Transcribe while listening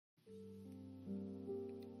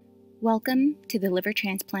Welcome to the Liver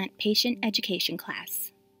Transplant Patient Education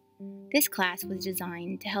class. This class was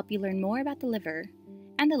designed to help you learn more about the liver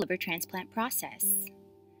and the liver transplant process.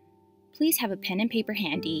 Please have a pen and paper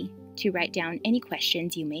handy to write down any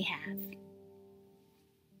questions you may have.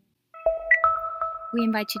 We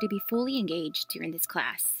invite you to be fully engaged during this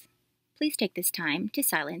class. Please take this time to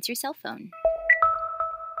silence your cell phone.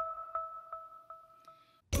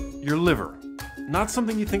 Your liver. Not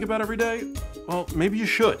something you think about every day? Well, maybe you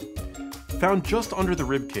should. Found just under the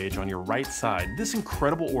rib cage on your right side, this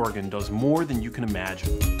incredible organ does more than you can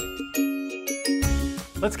imagine.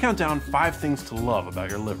 Let's count down 5 things to love about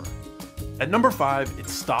your liver. At number 5, it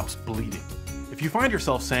stops bleeding. If you find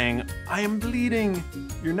yourself saying, "I am bleeding,"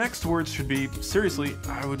 your next words should be, "Seriously,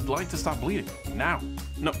 I would like to stop bleeding. Now."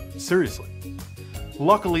 No, seriously.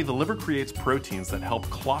 Luckily, the liver creates proteins that help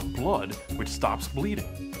clot blood, which stops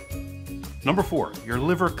bleeding. Number 4, your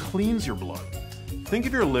liver cleans your blood. Think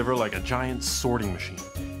of your liver like a giant sorting machine.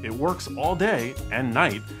 It works all day and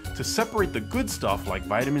night to separate the good stuff like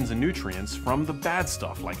vitamins and nutrients from the bad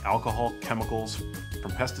stuff like alcohol, chemicals,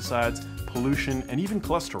 from pesticides, pollution, and even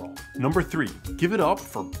cholesterol. Number 3, give it up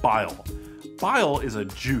for bile. Bile is a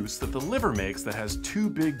juice that the liver makes that has 2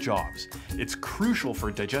 big jobs. It's crucial for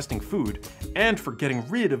digesting food and for getting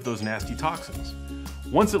rid of those nasty toxins.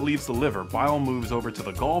 Once it leaves the liver, bile moves over to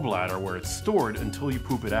the gallbladder where it's stored until you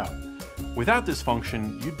poop it out. Without this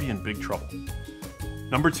function, you'd be in big trouble.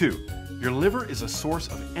 Number 2, your liver is a source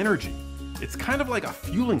of energy. It's kind of like a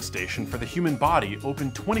fueling station for the human body,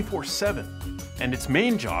 open 24/7. And its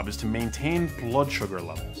main job is to maintain blood sugar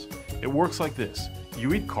levels. It works like this.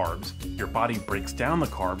 You eat carbs, your body breaks down the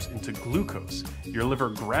carbs into glucose. Your liver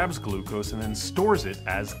grabs glucose and then stores it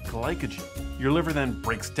as glycogen. Your liver then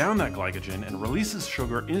breaks down that glycogen and releases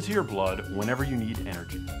sugar into your blood whenever you need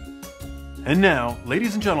energy. And now,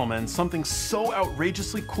 ladies and gentlemen, something so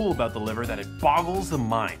outrageously cool about the liver that it boggles the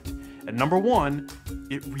mind. At number 1,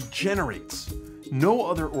 it regenerates. No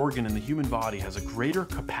other organ in the human body has a greater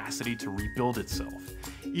capacity to rebuild itself,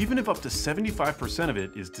 even if up to 75% of it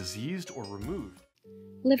is diseased or removed.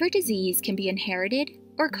 Liver disease can be inherited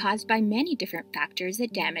or caused by many different factors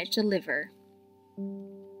that damage the liver.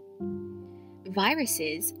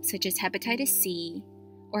 Viruses such as hepatitis C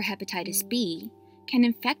or hepatitis B can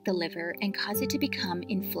infect the liver and cause it to become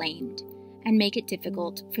inflamed and make it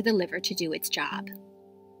difficult for the liver to do its job.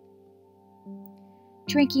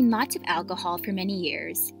 Drinking lots of alcohol for many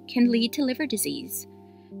years can lead to liver disease.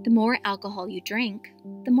 The more alcohol you drink,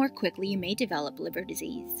 the more quickly you may develop liver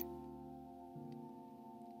disease.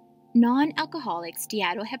 Non-alcoholic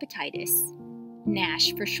steatohepatitis,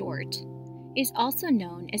 NASH for short, is also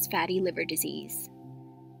known as fatty liver disease.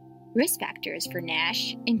 Risk factors for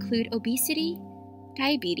NASH include obesity,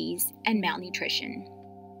 diabetes, and malnutrition.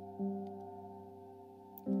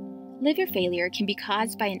 Liver failure can be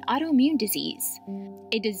caused by an autoimmune disease,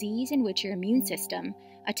 a disease in which your immune system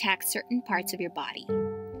attacks certain parts of your body.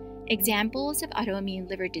 Examples of autoimmune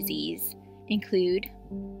liver disease include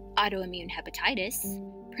autoimmune hepatitis,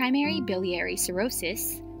 primary biliary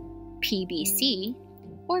cirrhosis, PBC,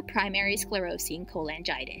 or primary sclerosing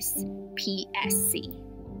cholangitis, PSC.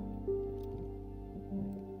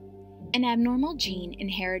 An abnormal gene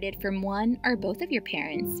inherited from one or both of your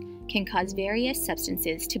parents can cause various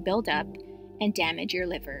substances to build up and damage your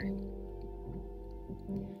liver.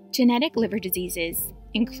 Genetic liver diseases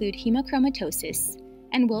include hemochromatosis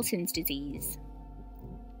and Wilson's disease.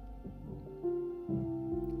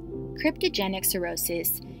 Cryptogenic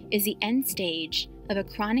cirrhosis is the end stage of a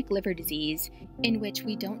chronic liver disease in which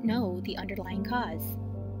we don't know the underlying cause.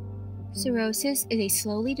 Cirrhosis is a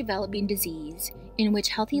slowly developing disease in which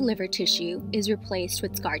healthy liver tissue is replaced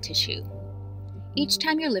with scar tissue. Each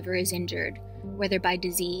time your liver is injured, whether by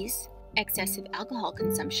disease, excessive alcohol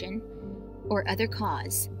consumption, or other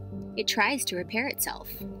cause, it tries to repair itself.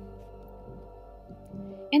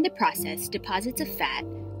 In the process, deposits of fat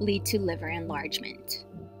lead to liver enlargement.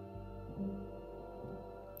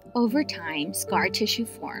 Over time, scar tissue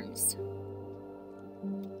forms.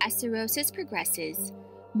 As cirrhosis progresses,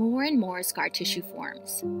 more and more scar tissue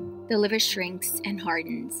forms. The liver shrinks and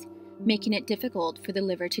hardens, making it difficult for the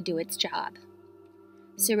liver to do its job.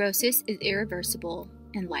 Cirrhosis is irreversible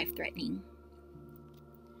and life-threatening.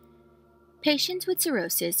 Patients with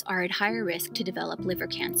cirrhosis are at higher risk to develop liver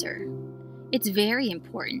cancer. It's very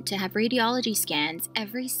important to have radiology scans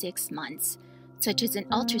every 6 months, such as an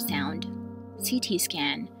ultrasound, CT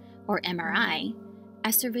scan, or MRI,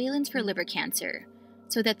 as surveillance for liver cancer,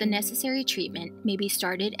 so that the necessary treatment may be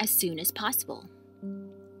started as soon as possible.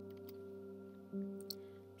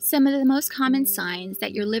 Some of the most common signs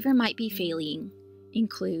that your liver might be failing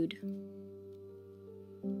include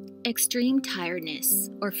Extreme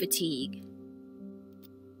tiredness or fatigue.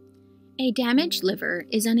 A damaged liver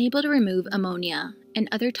is unable to remove ammonia and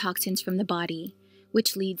other toxins from the body,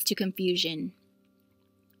 which leads to confusion.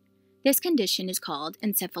 This condition is called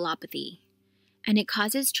encephalopathy, and it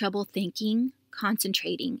causes trouble thinking,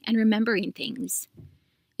 concentrating, and remembering things.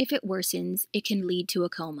 If it worsens, it can lead to a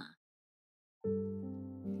coma.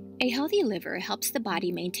 A healthy liver helps the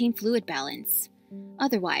body maintain fluid balance.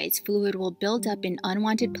 Otherwise, fluid will build up in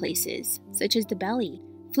unwanted places, such as the belly.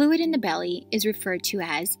 Fluid in the belly is referred to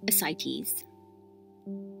as ascites.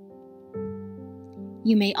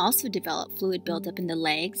 You may also develop fluid buildup in the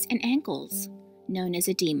legs and ankles, known as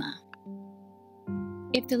edema.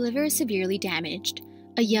 If the liver is severely damaged,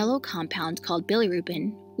 a yellow compound called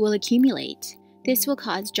bilirubin will accumulate. This will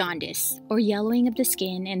cause jaundice, or yellowing of the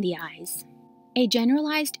skin and the eyes. A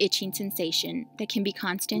generalized itching sensation that can be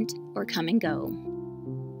constant or come and go.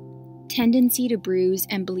 Tendency to bruise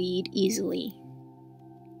and bleed easily.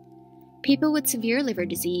 People with severe liver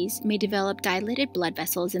disease may develop dilated blood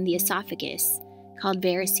vessels in the esophagus, called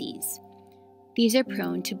varices. These are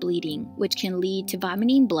prone to bleeding, which can lead to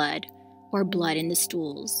vomiting blood or blood in the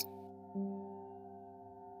stools.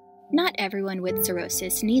 Not everyone with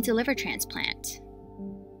cirrhosis needs a liver transplant.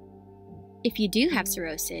 If you do have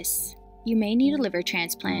cirrhosis, you may need a liver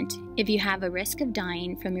transplant if you have a risk of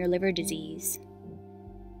dying from your liver disease.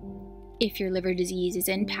 If your liver disease is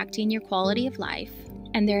impacting your quality of life,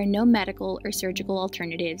 and there are no medical or surgical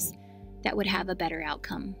alternatives that would have a better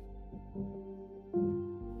outcome.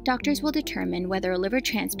 Doctors will determine whether a liver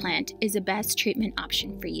transplant is the best treatment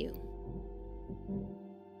option for you.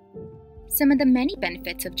 Some of the many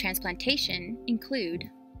benefits of transplantation include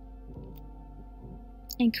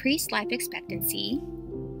increased life expectancy,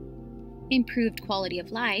 improved quality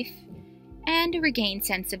of life, and a regained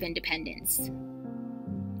sense of independence.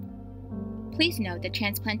 Please note that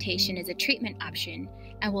transplantation is a treatment option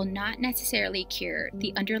and will not necessarily cure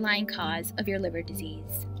the underlying cause of your liver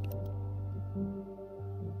disease.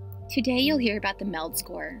 Today you'll hear about the MELD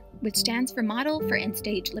score, which stands for Model for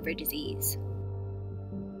End-Stage Liver Disease.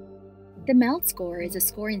 The MELD score is a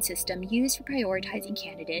scoring system used for prioritizing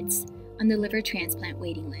candidates on the liver transplant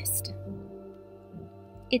waiting list.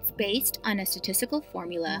 It's based on a statistical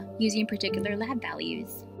formula using particular lab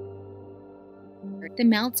values. The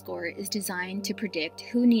MELD score is designed to predict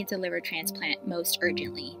who needs a liver transplant most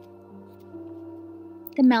urgently.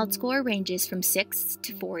 The MELD score ranges from 6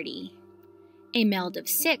 to 40. A MELD of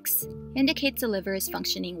 6 indicates the liver is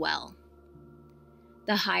functioning well.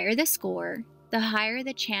 The higher the score, the higher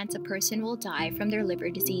the chance a person will die from their liver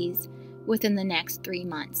disease within the next 3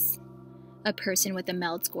 months. A person with a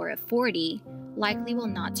MELD score of 40 likely will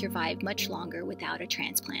not survive much longer without a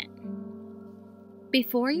transplant.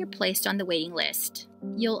 Before you're placed on the waiting list,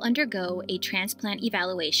 you'll undergo a transplant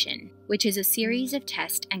evaluation, which is a series of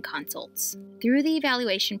tests and consults. Through the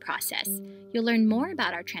evaluation process, you'll learn more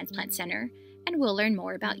about our transplant center, and we'll learn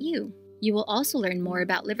more about you. You will also learn more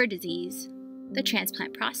about liver disease, the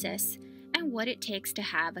transplant process, and what it takes to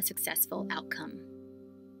have a successful outcome.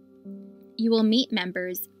 You will meet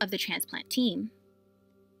members of the transplant team.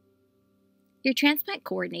 Your transplant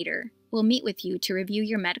coordinator will meet with you to review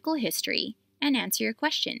your medical history and answer your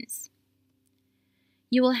questions.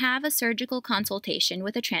 You will have a surgical consultation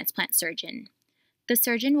with a transplant surgeon. The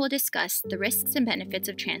surgeon will discuss the risks and benefits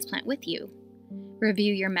of transplant with you,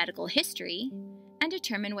 review your medical history, and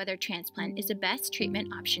determine whether transplant is the best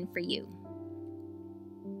treatment option for you.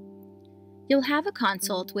 You'll have a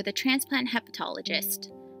consult with a transplant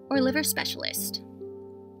hepatologist or liver specialist.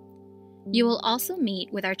 You will also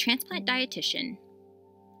meet with our transplant dietitian,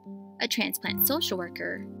 a transplant social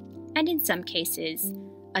worker, and in some cases,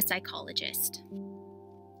 a psychologist.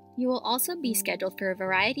 You will also be scheduled for a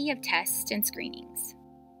variety of tests and screenings.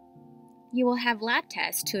 You will have lab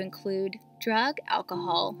tests to include drug,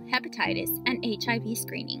 alcohol, hepatitis, and HIV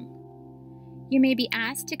screening. You may be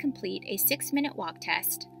asked to complete a 6-minute walk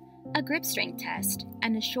test, a grip strength test,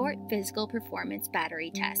 and a short physical performance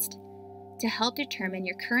battery test to help determine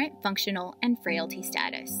your current functional and frailty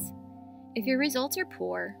status. If your results are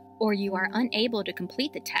poor, or you are unable to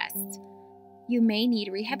complete the tests, you may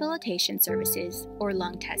need rehabilitation services or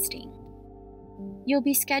lung testing. You'll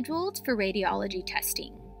be scheduled for radiology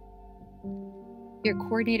testing. Your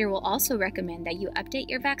coordinator will also recommend that you update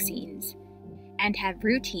your vaccines and have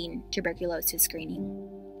routine tuberculosis screening.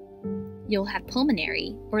 You'll have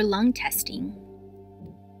pulmonary or lung testing.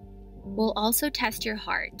 We'll also test your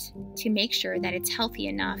heart to make sure that it's healthy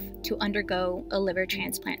enough to undergo a liver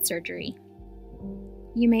transplant surgery.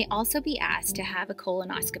 You may also be asked to have a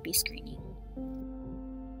colonoscopy screening.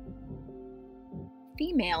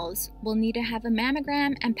 Females will need to have a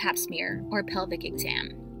mammogram and pap smear or pelvic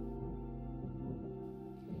exam.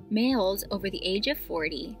 Males over the age of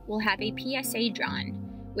 40 will have a PSA drawn,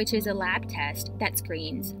 which is a lab test that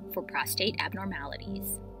screens for prostate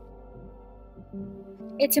abnormalities.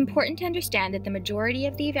 It's important to understand that the majority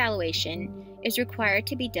of the evaluation is required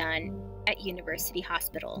to be done at University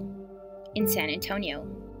Hospital in San Antonio.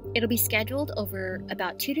 It'll be scheduled over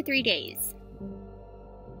about 2 to 3 days.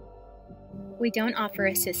 We don't offer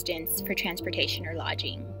assistance for transportation or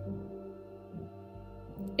lodging.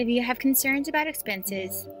 If you have concerns about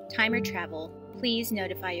expenses, time, or travel, please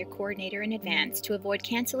notify your coordinator in advance to avoid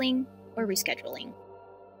canceling or rescheduling.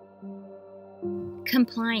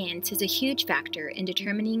 Compliance is a huge factor in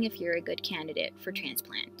determining if you're a good candidate for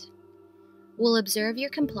transplant. We'll observe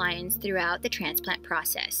your compliance throughout the transplant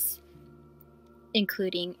process,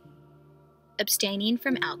 including abstaining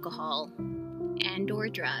from alcohol and/or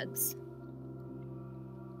drugs,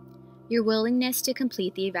 your willingness to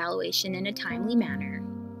complete the evaluation in a timely manner,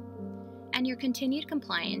 and your continued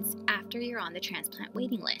compliance after you're on the transplant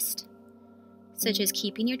waiting list, such as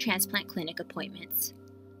keeping your transplant clinic appointments,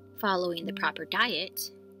 following the proper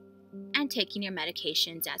diet, and taking your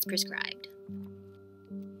medications as prescribed.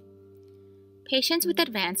 Patients with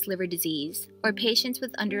advanced liver disease or patients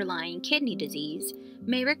with underlying kidney disease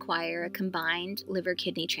may require a combined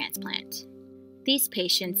liver-kidney transplant. These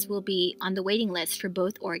patients will be on the waiting list for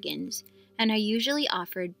both organs and are usually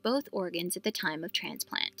offered both organs at the time of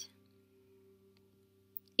transplant.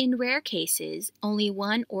 In rare cases, only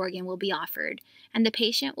one organ will be offered, and the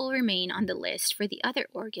patient will remain on the list for the other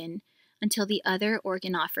organ until the other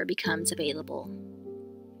organ offer becomes available.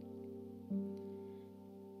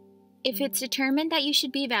 If it's determined that you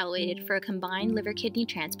should be evaluated for a combined liver-kidney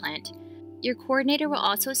transplant, your coordinator will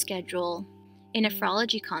also schedule a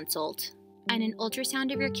nephrology consult and an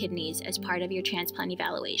ultrasound of your kidneys as part of your transplant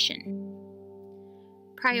evaluation.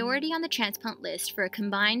 Priority on the transplant list for a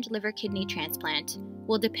combined liver-kidney transplant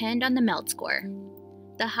will depend on the MELD score.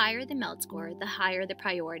 The higher the MELD score, the higher the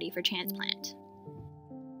priority for transplant.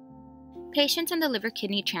 Patients on the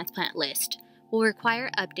liver-kidney transplant list will require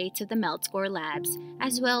updates of the MELD score labs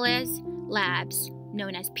as well as labs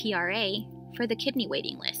known as PRA for the kidney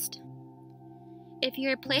waiting list. If you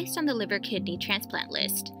are placed on the liver-kidney transplant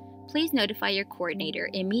list, please notify your coordinator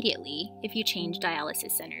immediately if you change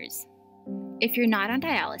dialysis centers. If you're not on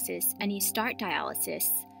dialysis and you start dialysis,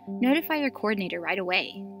 notify your coordinator right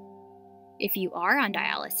away. If you are on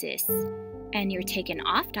dialysis and you're taken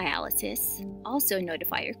off dialysis, also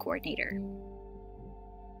notify your coordinator.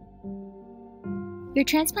 Your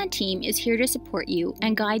transplant team is here to support you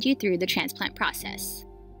and guide you through the transplant process.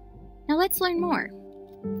 Now let's learn more.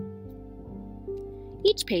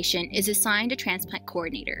 Each patient is assigned a transplant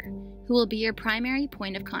coordinator, who will be your primary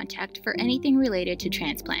point of contact for anything related to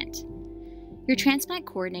transplant. Your transplant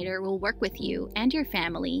coordinator will work with you and your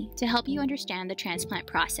family to help you understand the transplant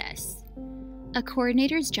process. A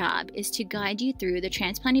coordinator's job is to guide you through the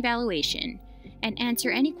transplant evaluation and answer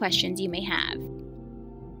any questions you may have.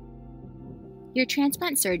 Your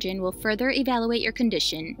transplant surgeon will further evaluate your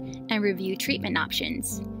condition and review treatment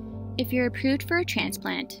options. If you're approved for a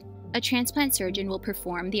transplant surgeon will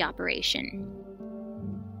perform the operation.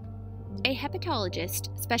 A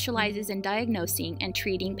hepatologist specializes in diagnosing and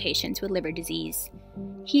treating patients with liver disease.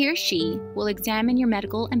 He or she will examine your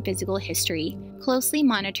medical and physical history, closely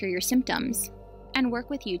monitor your symptoms, and work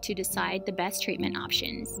with you to decide the best treatment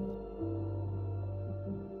options.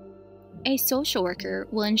 A social worker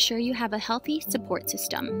will ensure you have a healthy support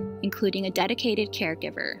system, including a dedicated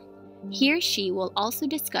caregiver. He or she will also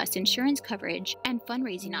discuss insurance coverage and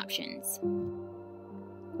fundraising options.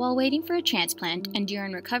 While waiting for a transplant and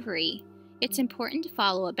during recovery, it's important to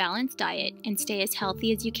follow a balanced diet and stay as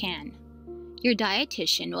healthy as you can. Your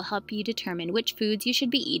dietitian will help you determine which foods you should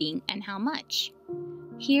be eating and how much.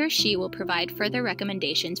 He or she will provide further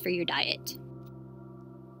recommendations for your diet.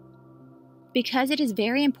 Because it is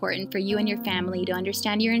very important for you and your family to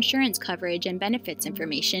understand your insurance coverage and benefits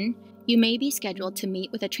information, you may be scheduled to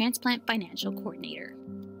meet with a transplant financial coordinator.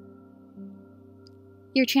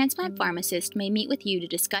 Your transplant pharmacist may meet with you to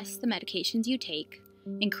discuss the medications you take,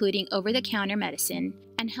 including over-the-counter medicine,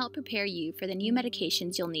 and help prepare you for the new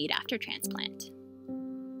medications you'll need after transplant.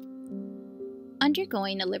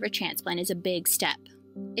 Undergoing a liver transplant is a big step.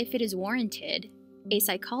 If it is warranted, a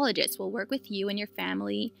psychologist will work with you and your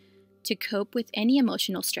family to cope with any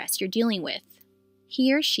emotional stress you're dealing with.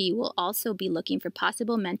 He or she will also be looking for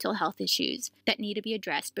possible mental health issues that need to be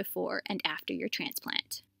addressed before and after your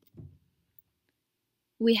transplant.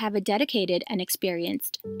 We have a dedicated and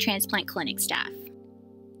experienced transplant clinic staff.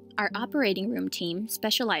 Our operating room team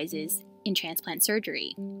specializes in transplant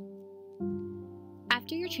surgery.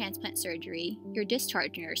 After your transplant surgery, your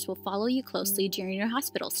discharge nurse will follow you closely during your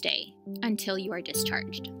hospital stay until you are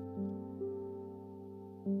discharged.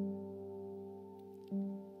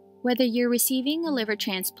 Whether you're receiving a liver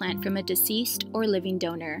transplant from a deceased or living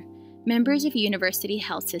donor, members of University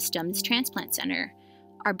Health System's Transplant Center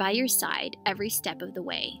are by your side every step of the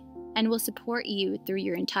way and will support you through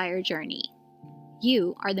your entire journey.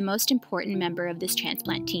 You are the most important member of this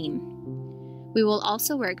transplant team. We will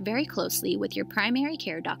also work very closely with your primary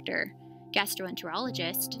care doctor,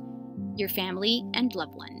 gastroenterologist, your family, and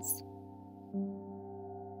loved ones.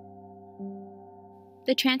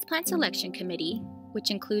 The Transplant Selection Committee,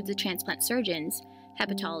 which includes the transplant surgeons,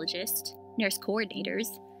 hepatologists, nurse coordinators,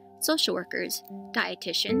 social workers,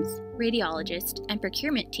 dietitians, radiologists, and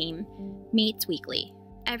procurement team, meets weekly.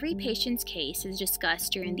 Every patient's case is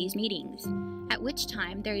discussed during these meetings, at which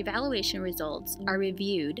time their evaluation results are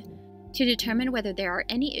reviewed to determine whether there are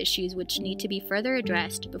any issues which need to be further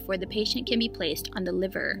addressed before the patient can be placed on the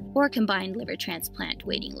liver or combined liver transplant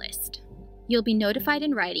waiting list. You'll be notified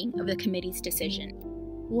in writing of the committee's decision.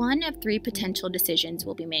 One of 3 potential decisions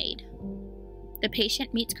will be made. The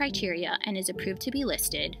patient meets criteria and is approved to be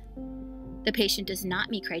listed. The patient does not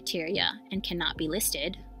meet criteria and cannot be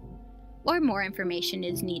listed. Or more information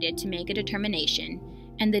is needed to make a determination,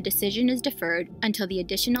 and the decision is deferred until the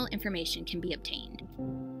additional information can be obtained.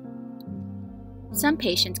 Some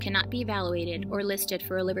patients cannot be evaluated or listed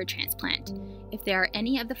for a liver transplant if there are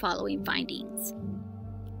any of the following findings: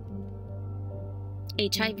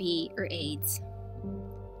 HIV or AIDS,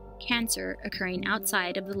 cancer occurring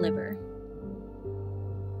outside of the liver,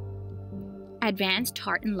 advanced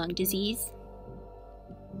heart and lung disease,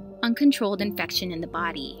 uncontrolled infection in the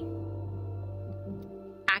body,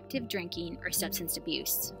 active drinking or substance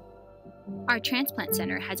abuse. Our transplant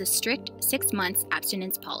center has a strict 6 months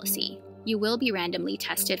abstinence policy. You will be randomly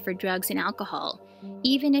tested for drugs and alcohol,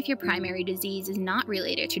 even if your primary disease is not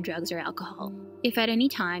related to drugs or alcohol. If at any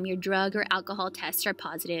time your drug or alcohol tests are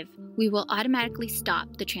positive, we will automatically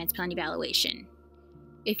stop the transplant evaluation.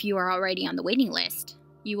 If you are already on the waiting list,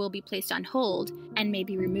 you will be placed on hold and may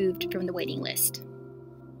be removed from the waiting list.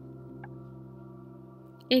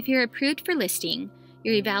 If you're approved for listing,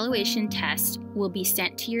 your evaluation test will be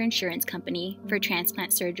sent to your insurance company for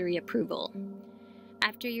transplant surgery approval.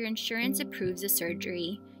 After your insurance approves the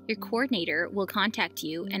surgery, your coordinator will contact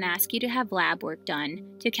you and ask you to have lab work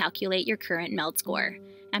done to calculate your current MELD score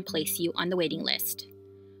and place you on the waiting list.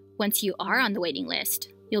 Once you are on the waiting list,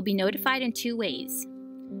 you'll be notified in 2 ways.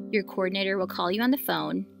 Your coordinator will call you on the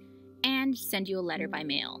phone and send you a letter by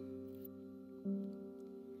mail.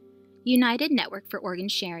 United Network for Organ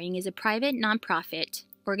Sharing is a private nonprofit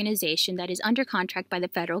organization that is under contract by the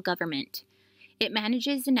federal government. It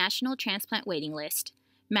manages the national transplant waiting list,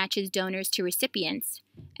 matches donors to recipients,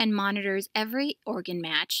 and monitors every organ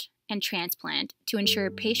match and transplant to ensure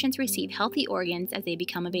patients receive healthy organs as they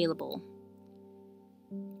become available.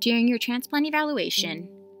 During your transplant evaluation,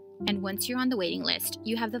 and once you're on the waiting list,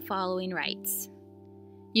 you have the following rights.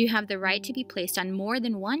 You have the right to be placed on more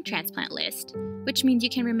than one transplant list, which means you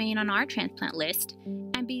can remain on our transplant list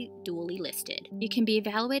and be dually listed. You can be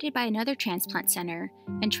evaluated by another transplant center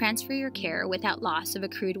and transfer your care without loss of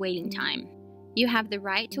accrued waiting time. You have the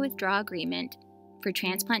right to withdraw agreement for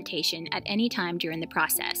transplantation at any time during the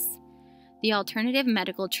process. The alternative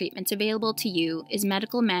medical treatments available to you is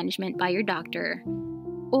medical management by your doctor,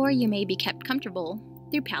 or you may be kept comfortable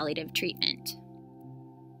through palliative treatment.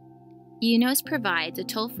 UNOS provides a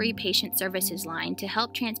toll-free patient services line to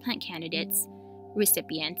help transplant candidates,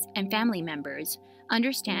 recipients, and family members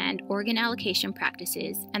understand organ allocation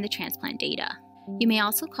practices and the transplant data. You may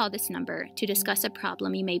also call this number to discuss a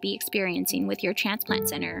problem you may be experiencing with your transplant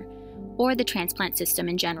center or the transplant system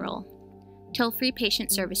in general. Toll-free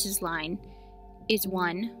patient services line is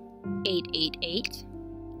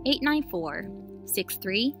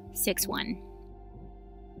 1-888-894-6361.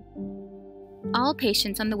 All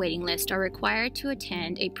patients on the waiting list are required to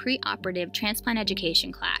attend a preoperative transplant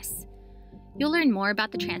education class. You'll learn more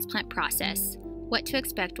about the transplant process, what to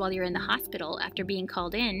expect while you're in the hospital after being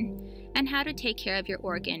called in, and how to take care of your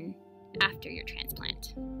organ after your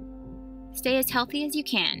transplant. Stay as healthy as you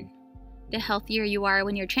can. The healthier you are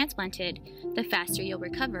when you're transplanted, the faster you'll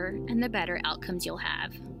recover and the better outcomes you'll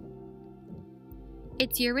have.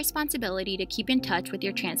 It's your responsibility to keep in touch with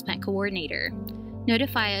your transplant coordinator.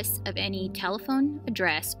 Notify us of any telephone,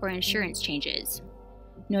 address, or insurance changes.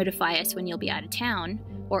 Notify us when you'll be out of town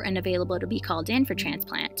or unavailable to be called in for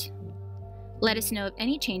transplant. Let us know of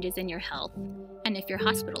any changes in your health and if you're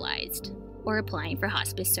hospitalized or applying for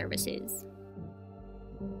hospice services.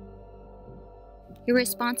 You're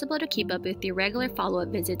responsible to keep up with the regular follow-up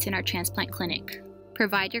visits in our transplant clinic,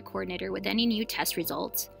 provide your coordinator with any new test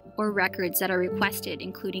results or records that are requested,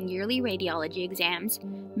 including yearly radiology exams,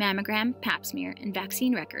 mammogram, pap smear, and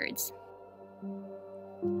vaccine records.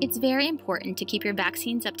 It's very important to keep your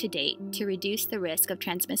vaccines up to date to reduce the risk of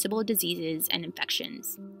transmissible diseases and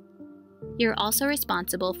infections. You're also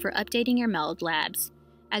responsible for updating your MELD labs,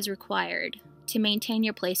 as required, to maintain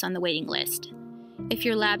your place on the waiting list. If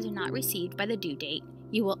your labs are not received by the due date,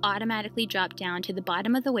 you will automatically drop down to the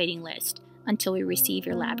bottom of the waiting list until we receive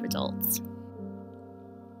your lab results.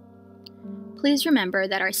 Please remember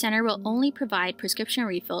that our center will only provide prescription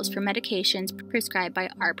refills for medications prescribed by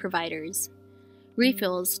our providers.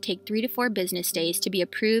 Refills take 3 to 4 business days to be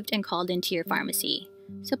approved and called into your pharmacy,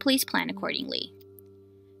 so please plan accordingly.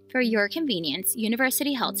 For your convenience,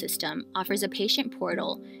 University Health System offers a patient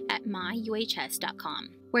portal at myuhs.com,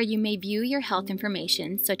 where you may view your health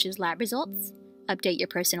information such as lab results, update your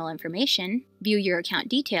personal information, view your account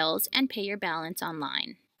details, and pay your balance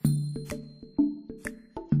online.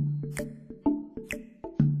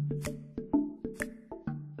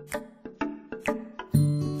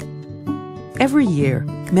 Every year,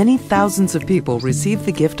 many thousands of people receive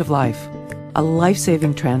the gift of life, a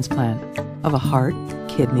life-saving transplant of a heart,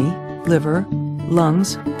 kidney, liver,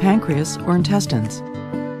 lungs, pancreas, or intestines.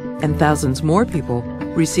 And thousands more people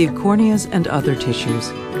receive corneas and other tissues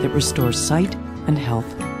that restore sight and health.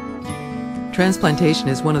 Transplantation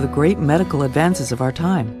is one of the great medical advances of our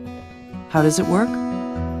time. How does it work?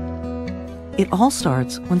 It all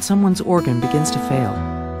starts when someone's organ begins to fail,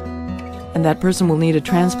 and that person will need a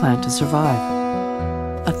transplant to survive.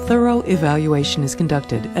 A thorough evaluation is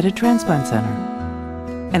conducted at a transplant center.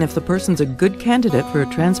 And if the person's a good candidate for a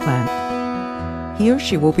transplant, he or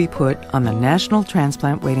she will be put on the National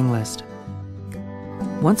Transplant Waiting List.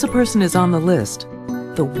 Once a person is on the list,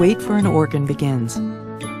 the wait for an organ begins.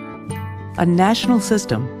 A national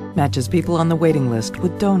system matches people on the waiting list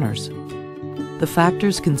with donors. The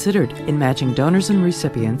factors considered in matching donors and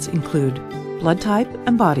recipients include blood type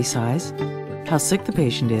and body size, how sick the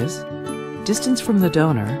patient is, distance from the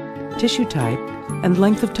donor, tissue type, and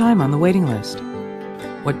length of time on the waiting list.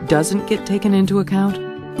 What doesn't get taken into account?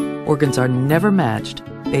 Organs are never matched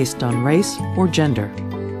based on race or gender.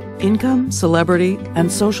 Income, celebrity,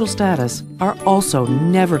 and social status are also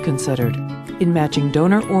never considered in matching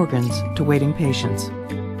donor organs to waiting patients.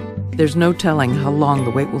 There's no telling how long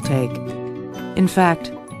the wait will take. In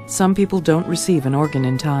fact, some people don't receive an organ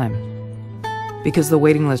in time because the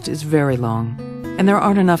waiting list is very long and there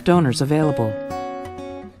aren't enough donors available.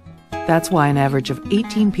 That's why an average of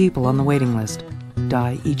 18 people on the waiting list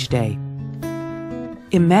die each day.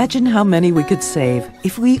 Imagine how many we could save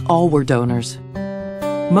if we all were donors.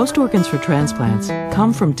 Most organs for transplants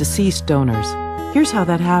come from deceased donors. Here's how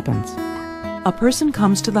that happens. A person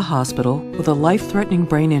comes to the hospital with a life-threatening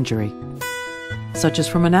brain injury, such as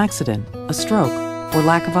from an accident, a stroke, or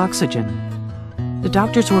lack of oxygen. The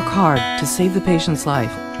doctors work hard to save the patient's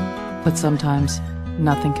life, but sometimes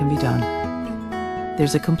nothing can be done.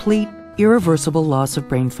 There's a complete, irreversible loss of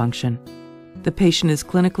brain function. The patient is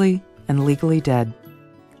clinically and legally dead.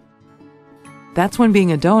 That's when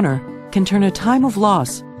being a donor can turn a time of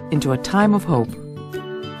loss into a time of hope.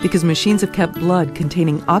 Because machines have kept blood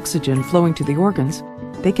containing oxygen flowing to the organs,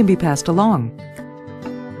 they can be passed along.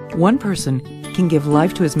 One person can give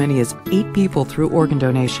life to as many as 8 people through organ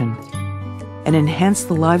donation and enhance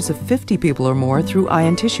the lives of 50 people or more through eye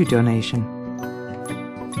and tissue donation.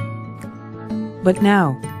 But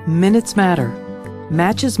now, minutes matter.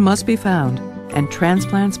 Matches must be found, and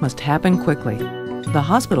transplants must happen quickly. The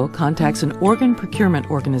hospital contacts an organ procurement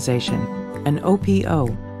organization, an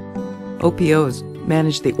OPO. OPOs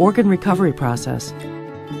manage the organ recovery process.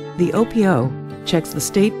 The OPO checks the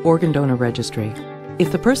state organ donor registry.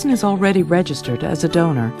 If the person is already registered as a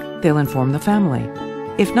donor, they'll inform the family.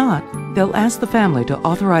 If not, they'll ask the family to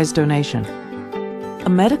authorize donation. A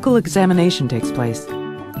medical examination takes place.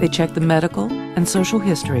 They check the medical and social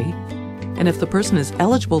history, and if the person is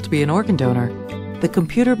eligible to be an organ donor, the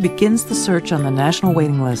computer begins the search on the national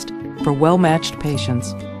waiting list for well-matched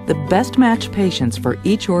patients. The best matched patients for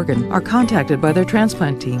each organ are contacted by their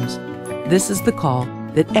transplant teams. This is the call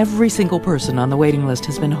that every single person on the waiting list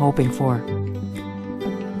has been hoping for.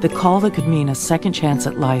 The call that could mean a second chance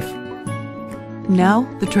at life. Now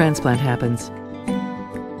the transplant happens.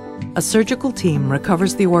 A surgical team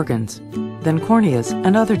recovers the organs, then corneas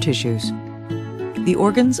and other tissues. The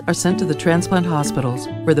organs are sent to the transplant hospitals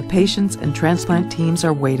where the patients and transplant teams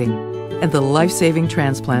are waiting, and the life-saving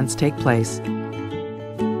transplants take place.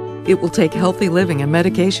 It will take healthy living and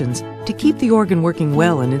medications to keep the organ working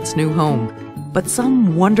well in its new home. But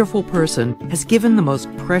some wonderful person has given the most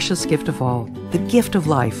precious gift of all, the gift of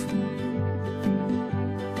life.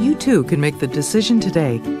 You too can make the decision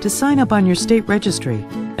today to sign up on your state registry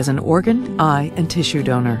as an organ, eye, and tissue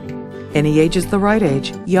donor. Any age is the right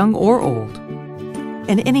age, young or old.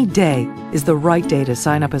 And any day is the right day to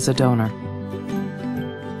sign up as a donor.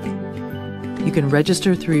 You can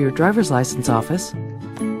register through your driver's license office,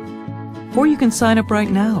 or you can sign up right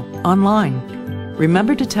now, online.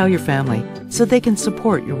 Remember to tell your family so they can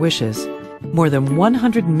support your wishes. More than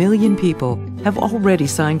 100 million people have already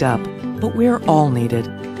signed up, but we're all needed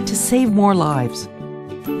to save more lives.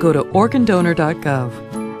 Go to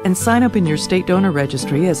organdonor.gov and sign up in your state donor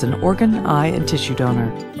registry as an organ, eye, and tissue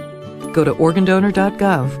donor. Go to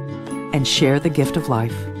organdonor.gov and share the gift of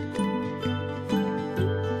life.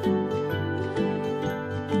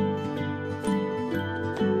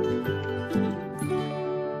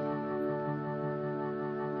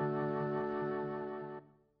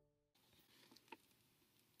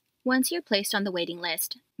 Once you're placed on the waiting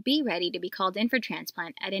list, be ready to be called in for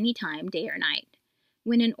transplant at any time, day or night.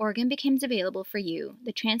 When an organ becomes available for you,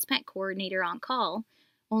 the transplant coordinator on call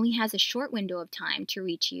only has a short window of time to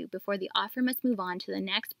reach you before the offer must move on to the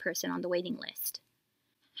next person on the waiting list.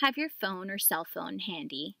 Have your phone or cell phone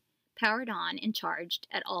handy, powered on and charged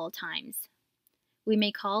at all times. We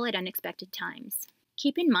may call at unexpected times.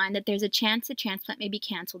 Keep in mind that there's a chance the transplant may be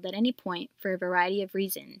canceled at any point for a variety of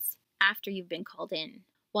reasons after you've been called in,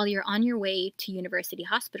 while you're on your way to University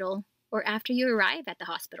Hospital, or after you arrive at the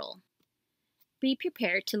hospital. Be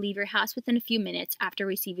prepared to leave your house within a few minutes after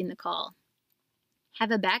receiving the call. Have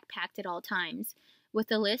a bag packed at all times with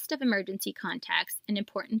a list of emergency contacts and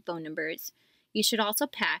important phone numbers. You should also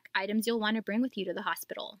pack items you'll want to bring with you to the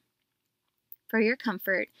hospital. For your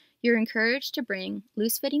comfort, you're encouraged to bring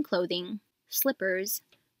loose-fitting clothing, slippers,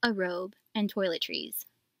 a robe, and toiletries.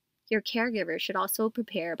 Your caregiver should also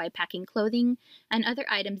prepare by packing clothing and other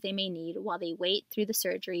items they may need while they wait through the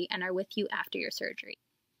surgery and are with you after your surgery.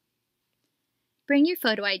 Bring your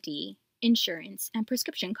photo ID, insurance, and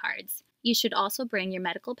prescription cards. You should also bring your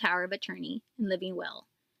medical power of attorney and living will.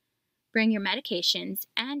 Bring your medications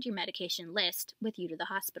and your medication list with you to the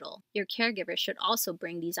hospital. Your caregiver should also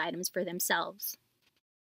bring these items for themselves.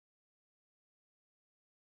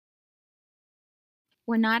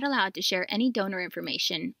 We're not allowed to share any donor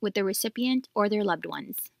information with the recipient or their loved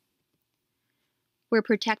ones. We're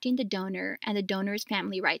protecting the donor and the donor's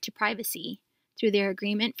family right to privacy through their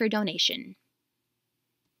agreement for donation.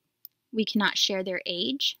 We cannot share their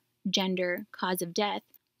age, gender, cause of death,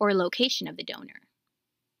 or location of the donor.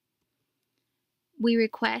 We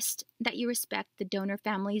request that you respect the donor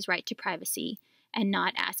family's right to privacy and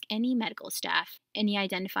not ask any medical staff any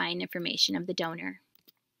identifying information of the donor.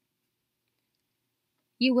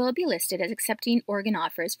 You will be listed as accepting organ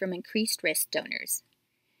offers from increased risk donors.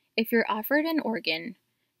 If you're offered an organ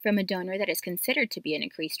from a donor that is considered to be an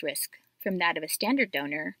increased risk from that of a standard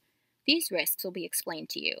donor, these risks will be explained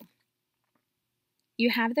to you.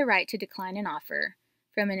 You have the right to decline an offer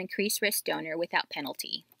from an increased risk donor without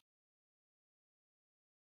penalty.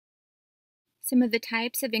 Some of the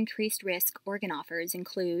types of increased risk organ offers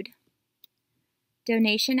include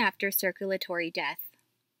donation after circulatory death,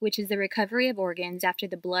 which is the recovery of organs after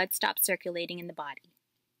the blood stops circulating in the body.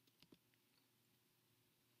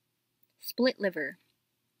 Split liver.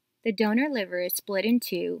 The donor liver is split in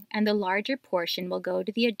two, and the larger portion will go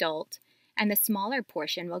to the adult, and the smaller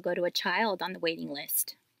portion will go to a child on the waiting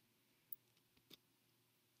list.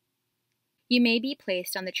 You may be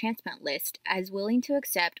placed on the transplant list as willing to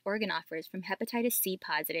accept organ offers from hepatitis C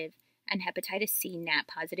positive and hepatitis C NAT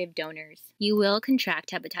positive donors. You will contract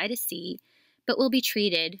hepatitis C, but will be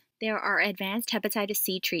treated. There are advanced hepatitis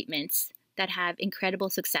C treatments that have incredible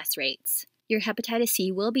success rates. Your hepatitis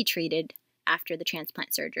C will be treated after the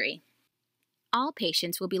transplant surgery. All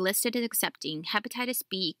patients will be listed as accepting hepatitis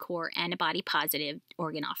B core antibody positive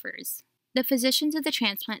organ offers. The physicians of the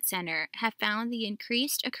transplant center have found the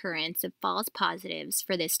increased occurrence of false positives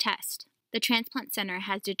for this test. The transplant center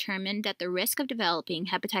has determined that the risk of developing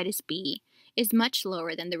hepatitis B is much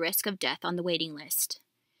lower than the risk of death on the waiting list.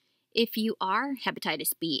 If you are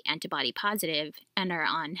hepatitis B antibody positive and are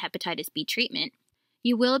on hepatitis B treatment,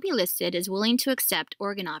 you will be listed as willing to accept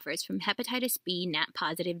organ offers from hepatitis B NAT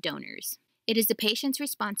positive donors. It is the patient's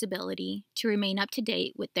responsibility to remain up to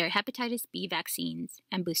date with their hepatitis B vaccines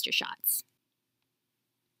and booster shots.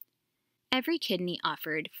 Every kidney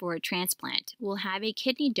offered for a transplant will have a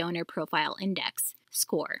kidney donor profile index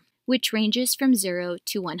score, which ranges from 0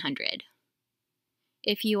 to 100.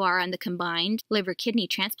 If you are on the combined liver-kidney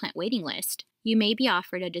transplant waiting list, you may be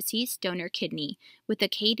offered a deceased donor kidney with a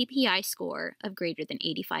KDPI score of greater than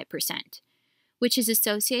 85%, which is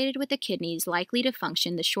associated with the kidneys likely to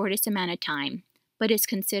function the shortest amount of time, but is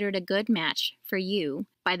considered a good match for you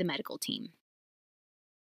by the medical team.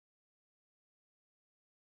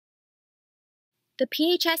 The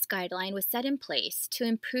PHS guideline was set in place to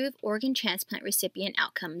improve organ transplant recipient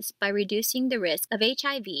outcomes by reducing the risk of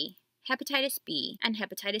HIV, hepatitis B, and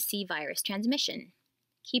hepatitis C virus transmission,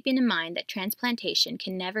 keeping in mind that transplantation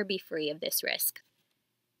can never be free of this risk.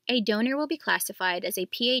 A donor will be classified as a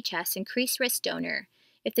PHS increased risk donor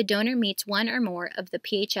if the donor meets one or more of the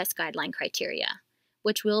PHS guideline criteria,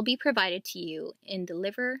 which will be provided to you in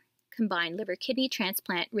the combined liver-kidney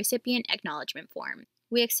transplant recipient acknowledgement form.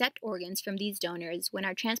 We accept organs from these donors when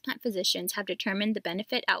our transplant physicians have determined the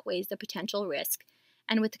benefit outweighs the potential risk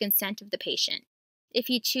and with the consent of the patient. If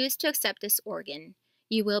you choose to accept this organ,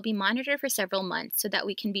 you will be monitored for several months so that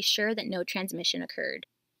we can be sure that no transmission occurred.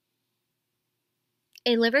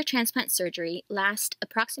 A liver transplant surgery lasts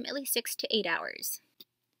approximately 6 to 8 hours.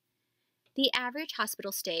 The average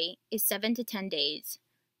hospital stay is 7 to 10 days,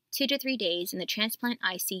 2 to 3 days in the transplant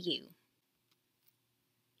ICU.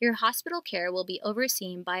 Your hospital care will be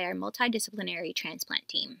overseen by our multidisciplinary transplant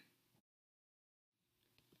team.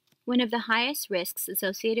 One of the highest risks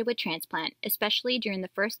associated with transplant, especially during the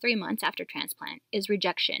first 3 months after transplant, is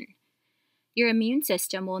rejection. Your immune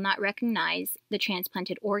system will not recognize the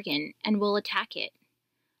transplanted organ and will attack it,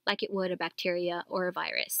 like it would a bacteria or a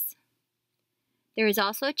virus. There is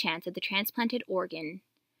also a chance that the transplanted organ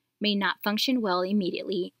may not function well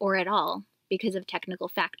immediately or at all because of technical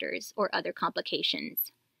factors or other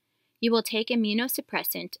complications. You will take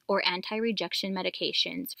immunosuppressant or anti-rejection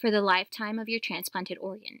medications for the lifetime of your transplanted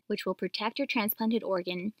organ, which will protect your transplanted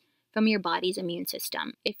organ from your body's immune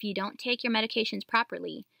system. If you don't take your medications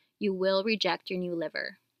properly, you will reject your new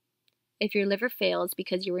liver. If your liver fails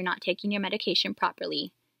because you were not taking your medication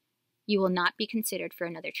properly, you will not be considered for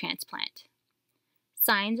another transplant.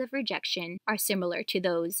 Signs of rejection are similar to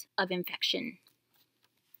those of infection.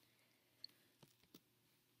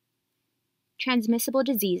 Transmissible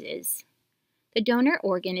diseases. The donor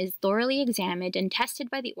organ is thoroughly examined and tested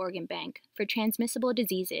by the organ bank for transmissible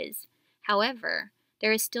diseases. However,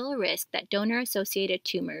 there is still a risk that donor-associated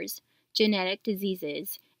tumors, genetic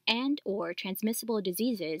diseases, and/or transmissible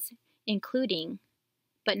diseases, including,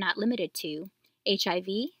 but not limited to,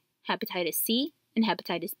 HIV, hepatitis C, and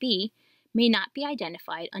hepatitis B, may not be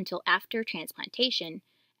identified until after transplantation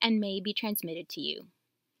and may be transmitted to you.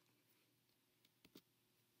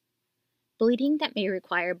 Bleeding that may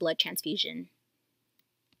require blood transfusion.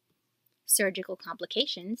 Surgical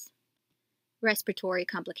complications, respiratory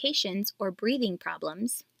complications or breathing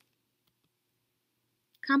problems,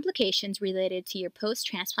 complications related to your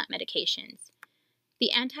post-transplant medications.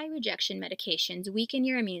 The anti-rejection medications weaken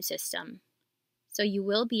your immune system, so you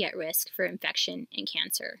will be at risk for infection and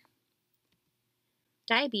cancer.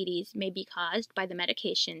 Diabetes may be caused by the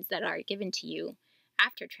medications that are given to you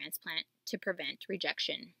after transplant to prevent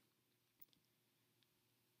rejection.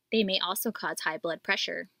 They may also cause high blood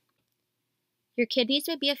pressure. Your kidneys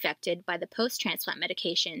may be affected by the post-transplant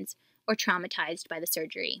medications or traumatized by the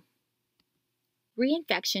surgery.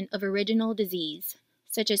 Reinfection of original disease,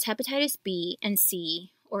 such as hepatitis B and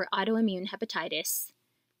C or autoimmune hepatitis,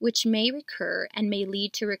 which may recur and may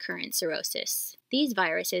lead to recurrent cirrhosis. These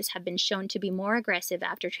viruses have been shown to be more aggressive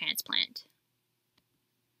after transplant.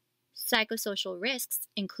 Psychosocial risks,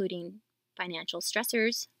 including financial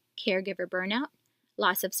stressors, caregiver burnout,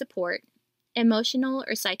 loss of support, emotional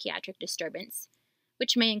or psychiatric disturbance,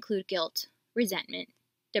 which may include guilt, resentment,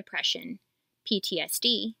 depression,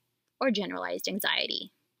 PTSD, or generalized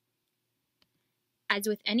anxiety. As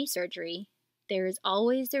with any surgery, there is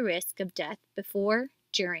always the risk of death before,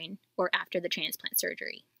 during, or after the transplant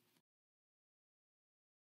surgery.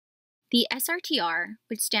 The SRTR,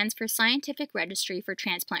 which stands for Scientific Registry for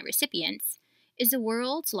Transplant Recipients, is the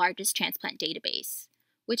world's largest transplant database,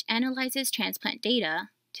 which analyzes transplant data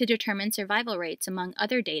to determine survival rates among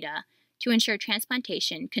other data to ensure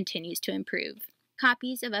transplantation continues to improve.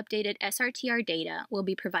 Copies of updated SRTR data will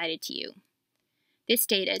be provided to you. This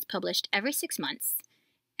data is published every 6 months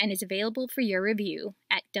and is available for your review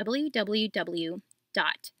at www.srtr.org.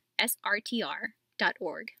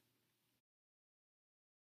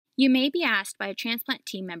 You may be asked by a transplant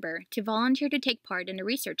team member to volunteer to take part in a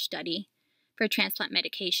research study for transplant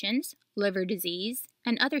medications, liver disease,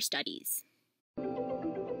 and other studies.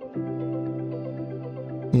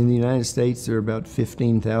 In the United States, there are about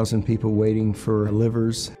 15,000 people waiting for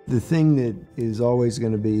livers. The thing that is always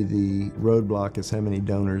going to be the roadblock is how many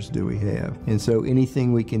donors do we have. And so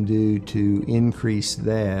anything we can do to increase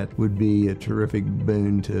that would be a terrific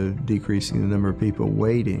boon to decreasing the number of people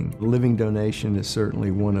waiting. Living donation is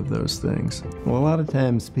certainly one of those things. Well, a lot of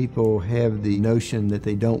times people have the notion that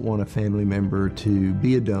they don't want a family member to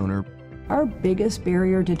be a donor. Our biggest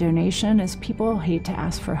barrier to donation is people hate to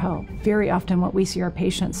ask for help. Very often what we see our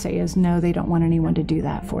patients say is no, they don't want anyone to do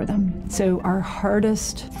that for them. So our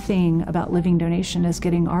hardest thing about living donation is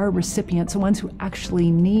getting our recipients, the ones who actually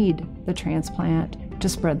need the transplant, to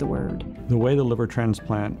spread the word. The way the liver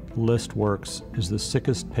transplant list works is the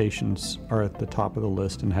sickest patients are at the top of the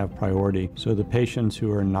list and have priority. So the patients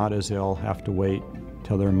who are not as ill have to wait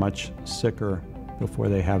till they're much sicker before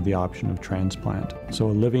they have the option of transplant. So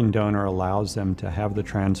a living donor allows them to have the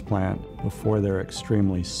transplant before they're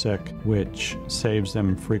extremely sick, which saves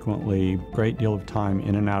them frequently a great deal of time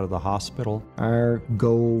in and out of the hospital. Our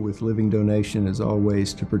goal with living donation is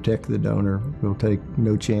always to protect the donor. We'll take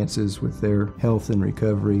no chances with their health and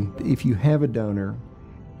recovery. If you have a donor,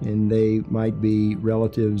 and they might be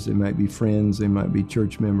relatives, they might be friends, they might be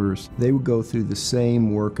church members, they will go through the same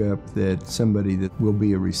workup that somebody that will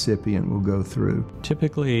be a recipient will go through.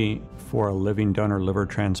 Typically, for a living donor liver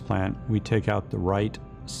transplant, we take out the right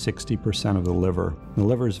 60% of the liver. The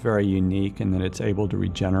liver is very unique in that it's able to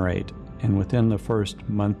regenerate. And within the first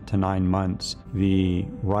month to 9 months, the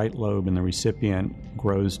right lobe in the recipient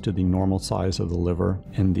grows to the normal size of the liver,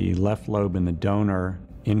 and the left lobe in the donor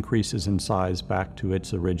increases in size back to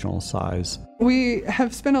its original size. We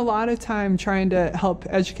have spent a lot of time trying to help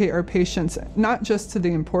educate our patients, not just to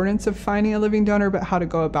the importance of finding a living donor, but how to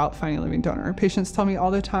go about finding a living donor. Our patients tell me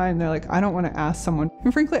all the time, they're like, I don't want to ask someone.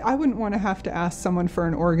 And frankly, I wouldn't want to have to ask someone for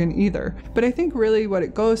an organ either. But I think really what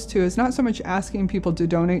it goes to is not so much asking people to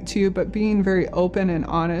donate to you, but being very open and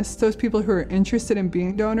honest. Those people who are interested in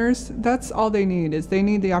being donors, that's all they need, is they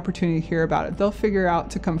need the opportunity to hear about it. They'll figure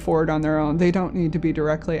out to come forward on their own. They don't need to be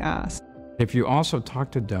directly asked. If you also talk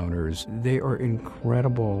to donors, they are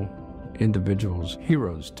incredible individuals,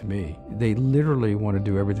 heroes to me. They literally want to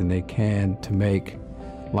do everything they can to make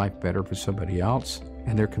life better for somebody else,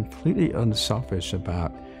 and they're completely unselfish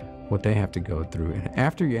about what they have to go through. And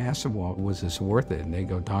after you ask them, well, was this worth it? And they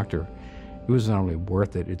go, doctor, it was not only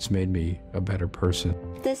worth it, it's made me a better person.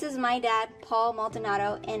 This is my dad, Paul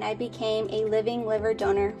Maldonado, and I became a living liver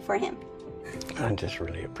donor for him. I just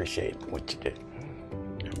really appreciate what you did.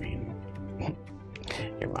 I mean,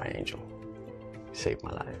 you're my angel. You saved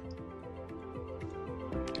my life.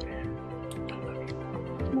 I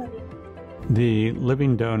love you. The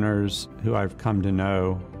living donors who I've come to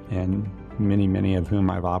know, and many of whom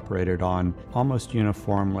I've operated on, almost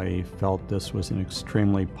uniformly felt this was an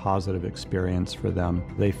extremely positive experience for them.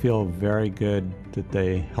 They feel very good that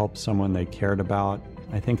they helped someone they cared about.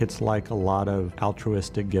 I think it's like a lot of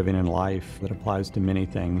altruistic giving in life that applies to many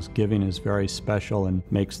things. Giving is very special and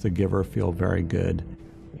makes the giver feel very good.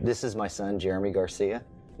 This is my son, Jeremy Garcia,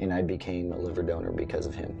 and I became a liver donor because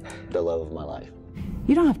of him, the love of my life.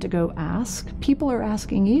 You don't have to go ask. People are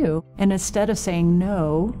asking you. And instead of saying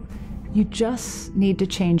no, you just need to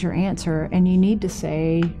change your answer, and you need to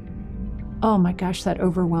say, oh my gosh, that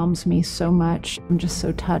overwhelms me so much. I'm just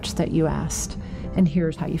so touched that you asked. And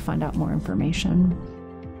here's how you find out more information.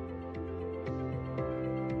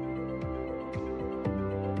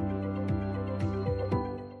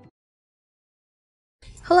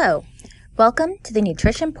 Hello, welcome to the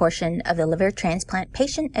nutrition portion of the liver transplant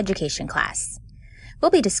patient education class. We'll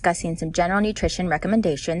be discussing some general nutrition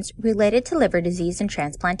recommendations related to liver disease and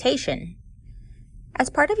transplantation. As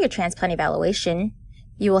part of your transplant evaluation,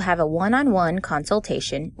 you will have a one-on-one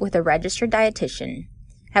consultation with a registered dietitian,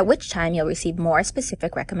 at which time you'll receive more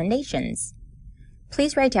specific recommendations.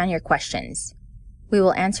 Please write down your questions. We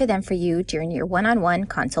will answer them for you during your one-on-one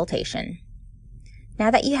consultation. Now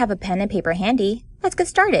that you have a pen and paper handy, let's get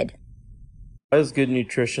started. Why is good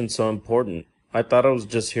nutrition so important? I thought I was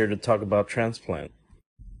just here to talk about transplant.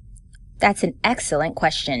 That's an excellent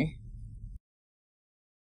question.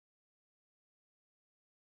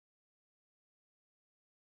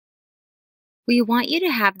 We want you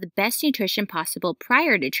to have the best nutrition possible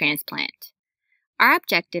prior to transplant. Our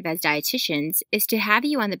objective as dietitians is to have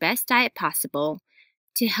you on the best diet possible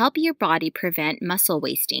to help your body prevent muscle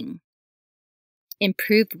wasting,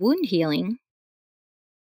 improve wound healing,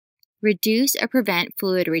 reduce or prevent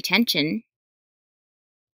fluid retention,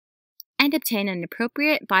 and obtain an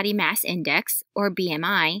appropriate body mass index, or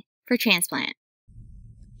BMI, for transplant.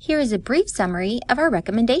 Here is a brief summary of our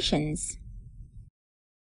recommendations.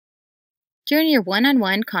 During your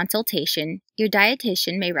one-on-one consultation, your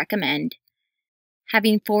dietitian may recommend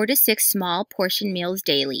having 4 to 6 small portion meals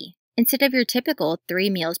daily instead of your typical 3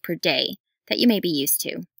 meals per day that you may be used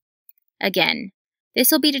to. Again,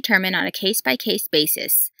 this will be determined on a case-by-case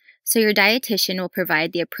basis, so your dietitian will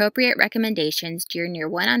provide the appropriate recommendations during your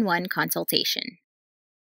one-on-one consultation.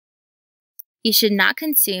 You should not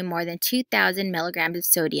consume more than 2,000 milligrams of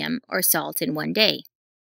sodium or salt in one day.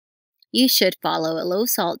 You should follow a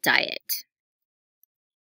low-salt diet.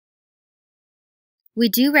 We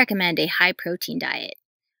do recommend a high-protein diet.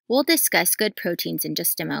 We'll discuss good proteins in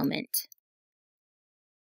just a moment.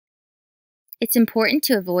 It's important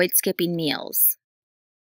to avoid skipping meals.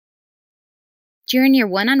 During your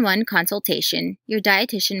one-on-one consultation, your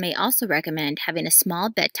dietitian may also recommend having a small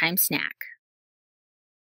bedtime snack.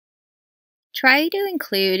 Try to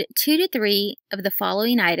include 2 to 3 of the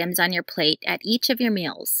following items on your plate at each of your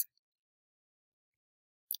meals: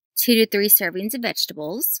 2 to 3 servings of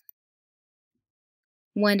vegetables,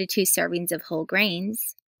 1 to 2 servings of whole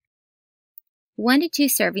grains, 1 to 2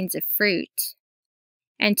 servings of fruit,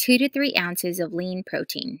 and 2 to 3 ounces of lean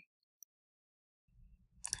protein.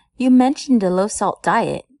 You mentioned a low-salt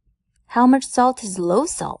diet. How much salt is low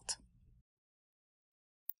salt?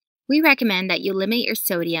 We recommend that you limit your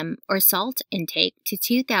sodium or salt intake to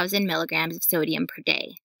 2,000 milligrams of sodium per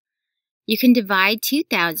day. You can divide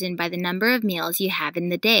 2,000 by the number of meals you have in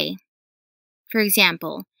the day. For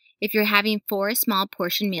example, if you're having 4 small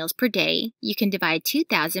portion meals per day, you can divide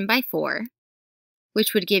 2,000 by 4,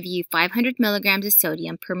 which would give you 500 milligrams of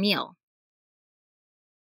sodium per meal.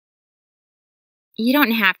 You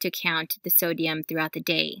don't have to count the sodium throughout the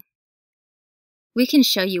day. We can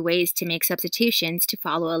show you ways to make substitutions to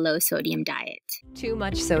follow a low-sodium diet. Too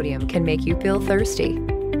much sodium can make you feel thirsty,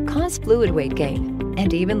 cause fluid weight gain,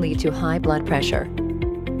 and even lead to high blood pressure.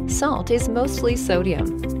 Salt is mostly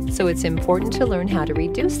sodium, so it's important to learn how to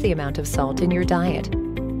reduce the amount of salt in your diet.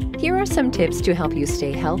 Here are some tips to help you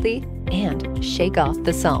stay healthy and shake off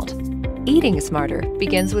the salt. Eating smarter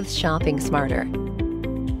begins with shopping smarter.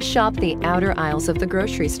 Shop the outer aisles of the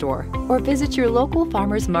grocery store or visit your local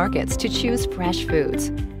farmers markets to choose fresh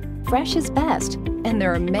foods. Fresh is best, and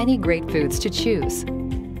there are many great foods to choose.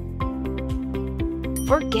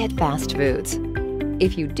 Forget fast foods.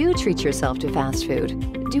 If you do treat yourself to fast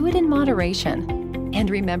food, do it in moderation, and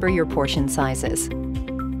remember your portion sizes.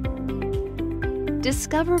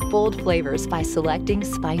 Discover bold flavors by selecting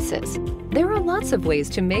spices. There are lots of ways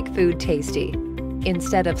to make food tasty.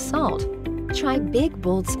 Instead of salt, try big,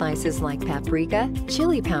 bold spices like paprika,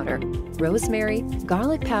 chili powder, rosemary,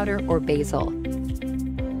 garlic powder, or basil.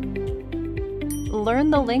 Learn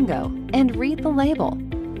the lingo and read the label.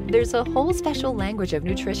 There's a whole special language of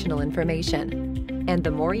nutritional information, and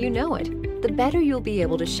the more you know it, the better you'll be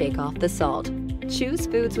able to shake off the salt. Choose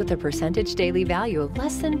foods with a percentage daily value of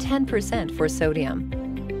less than 10% for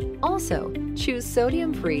sodium. Also, choose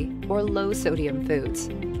sodium-free or low-sodium foods.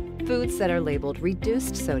 Foods that are labeled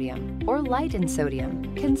reduced sodium or light in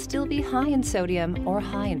sodium can still be high in sodium or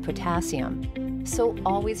high in potassium, so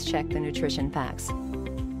always check the nutrition facts.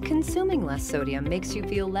 Consuming less sodium makes you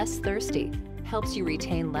feel less thirsty, helps you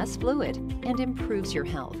retain less fluid, and improves your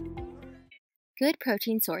health. Good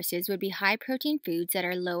protein sources would be high-protein foods that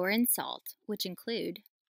are lower in salt, which include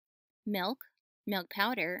milk, milk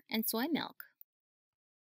powder, and soy milk.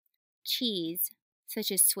 Cheese, such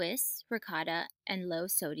as Swiss, ricotta, and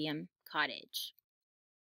low-sodium cottage.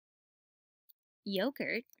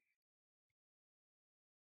 Yogurt.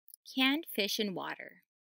 Canned fish and water.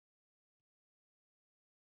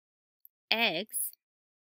 Eggs.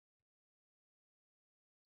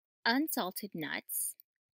 Unsalted nuts.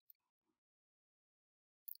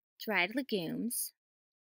 Dried legumes.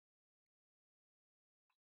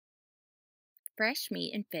 Fresh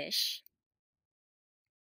meat and fish.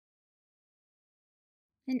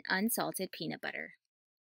 And unsalted peanut butter.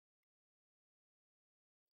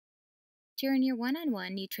 During your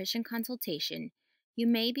one-on-one nutrition consultation, you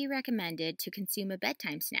may be recommended to consume a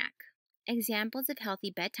bedtime snack. Examples of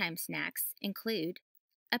healthy bedtime snacks include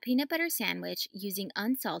a peanut butter sandwich using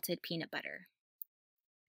unsalted peanut butter,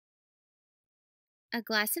 a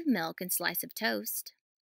glass of milk and slice of toast,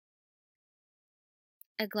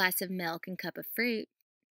 a glass of milk and cup of fruit,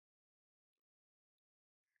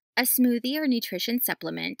 a smoothie or nutrition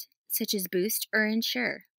supplement such as Boost or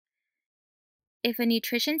Ensure. If a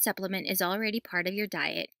nutrition supplement is already part of your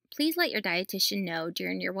diet, please let your dietitian know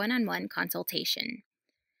during your one-on-one consultation.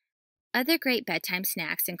 Other great bedtime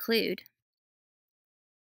snacks include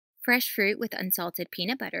fresh fruit with unsalted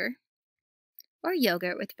peanut butter or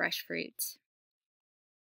yogurt with fresh fruit.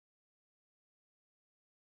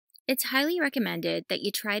 It's highly recommended that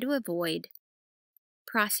you try to avoid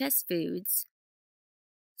processed foods,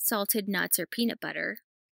 salted nuts or peanut butter,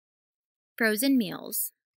 frozen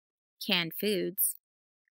meals, canned foods,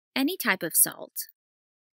 any type of salt,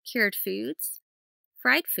 cured foods,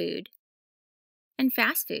 fried food, and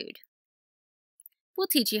fast food. We'll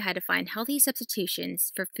teach you how to find healthy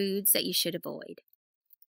substitutions for foods that you should avoid.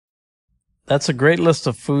 That's a great list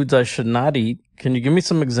of foods I should not eat. Can you give me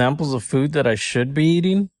some examples of food that I should be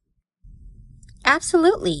eating?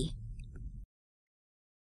 Absolutely.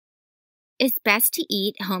 It's best to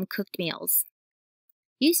eat home-cooked meals.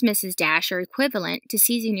 Use Mrs. Dash or equivalent to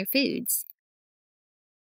season your foods.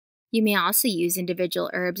 You may also use individual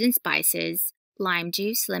herbs and spices, lime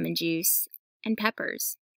juice, lemon juice, and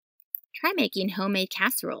peppers. Try making homemade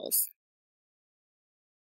casseroles.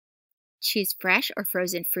 Choose fresh or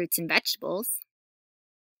frozen fruits and vegetables,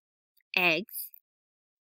 eggs,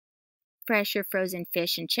 fresh or frozen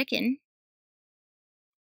fish and chicken,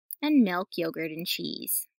 and milk, yogurt, and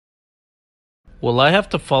cheese. Will I have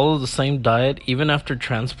to follow the same diet even after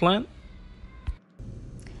transplant?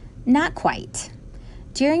 Not quite.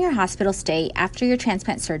 During your hospital stay after your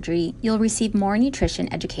transplant surgery, you'll receive more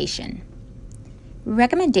nutrition education.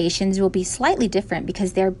 Recommendations will be slightly different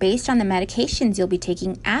because they're based on the medications you'll be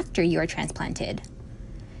taking after you are transplanted.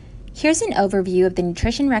 Here's an overview of the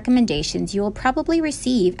nutrition recommendations you will probably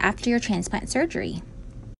receive after your transplant surgery.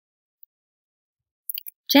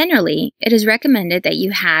 Generally, it is recommended that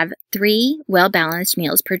you have 3 well-balanced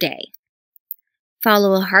meals per day.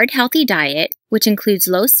 Follow a heart healthy diet, which includes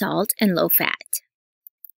low salt and low fat.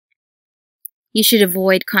 You should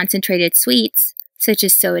avoid concentrated sweets, such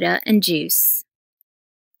as soda and juice.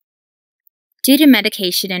 Due to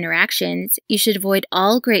medication interactions, you should avoid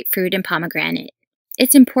all grapefruit and pomegranate.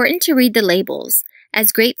 It's important to read the labels,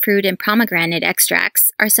 as grapefruit and pomegranate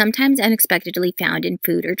extracts are sometimes unexpectedly found in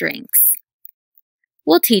food or drinks.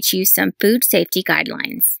 We'll teach you some food safety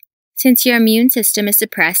guidelines. Since your immune system is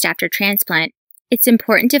suppressed after transplant, it's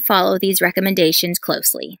important to follow these recommendations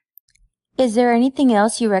closely. Is there anything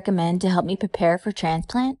else you recommend to help me prepare for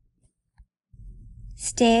transplant?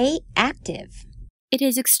 Stay active. It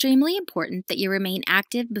is extremely important that you remain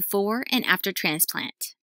active before and after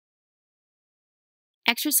transplant.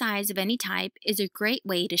 Exercise of any type is a great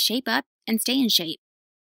way to shape up and stay in shape.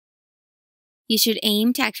 You should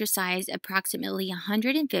aim to exercise approximately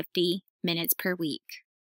 150 minutes per week.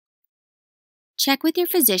 Check with your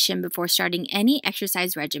physician before starting any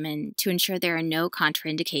exercise regimen to ensure there are no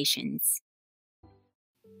contraindications.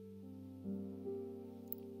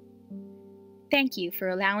 Thank you for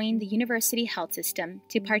allowing the University Health System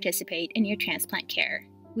to participate in your transplant care.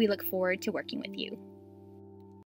 We look forward to working with you.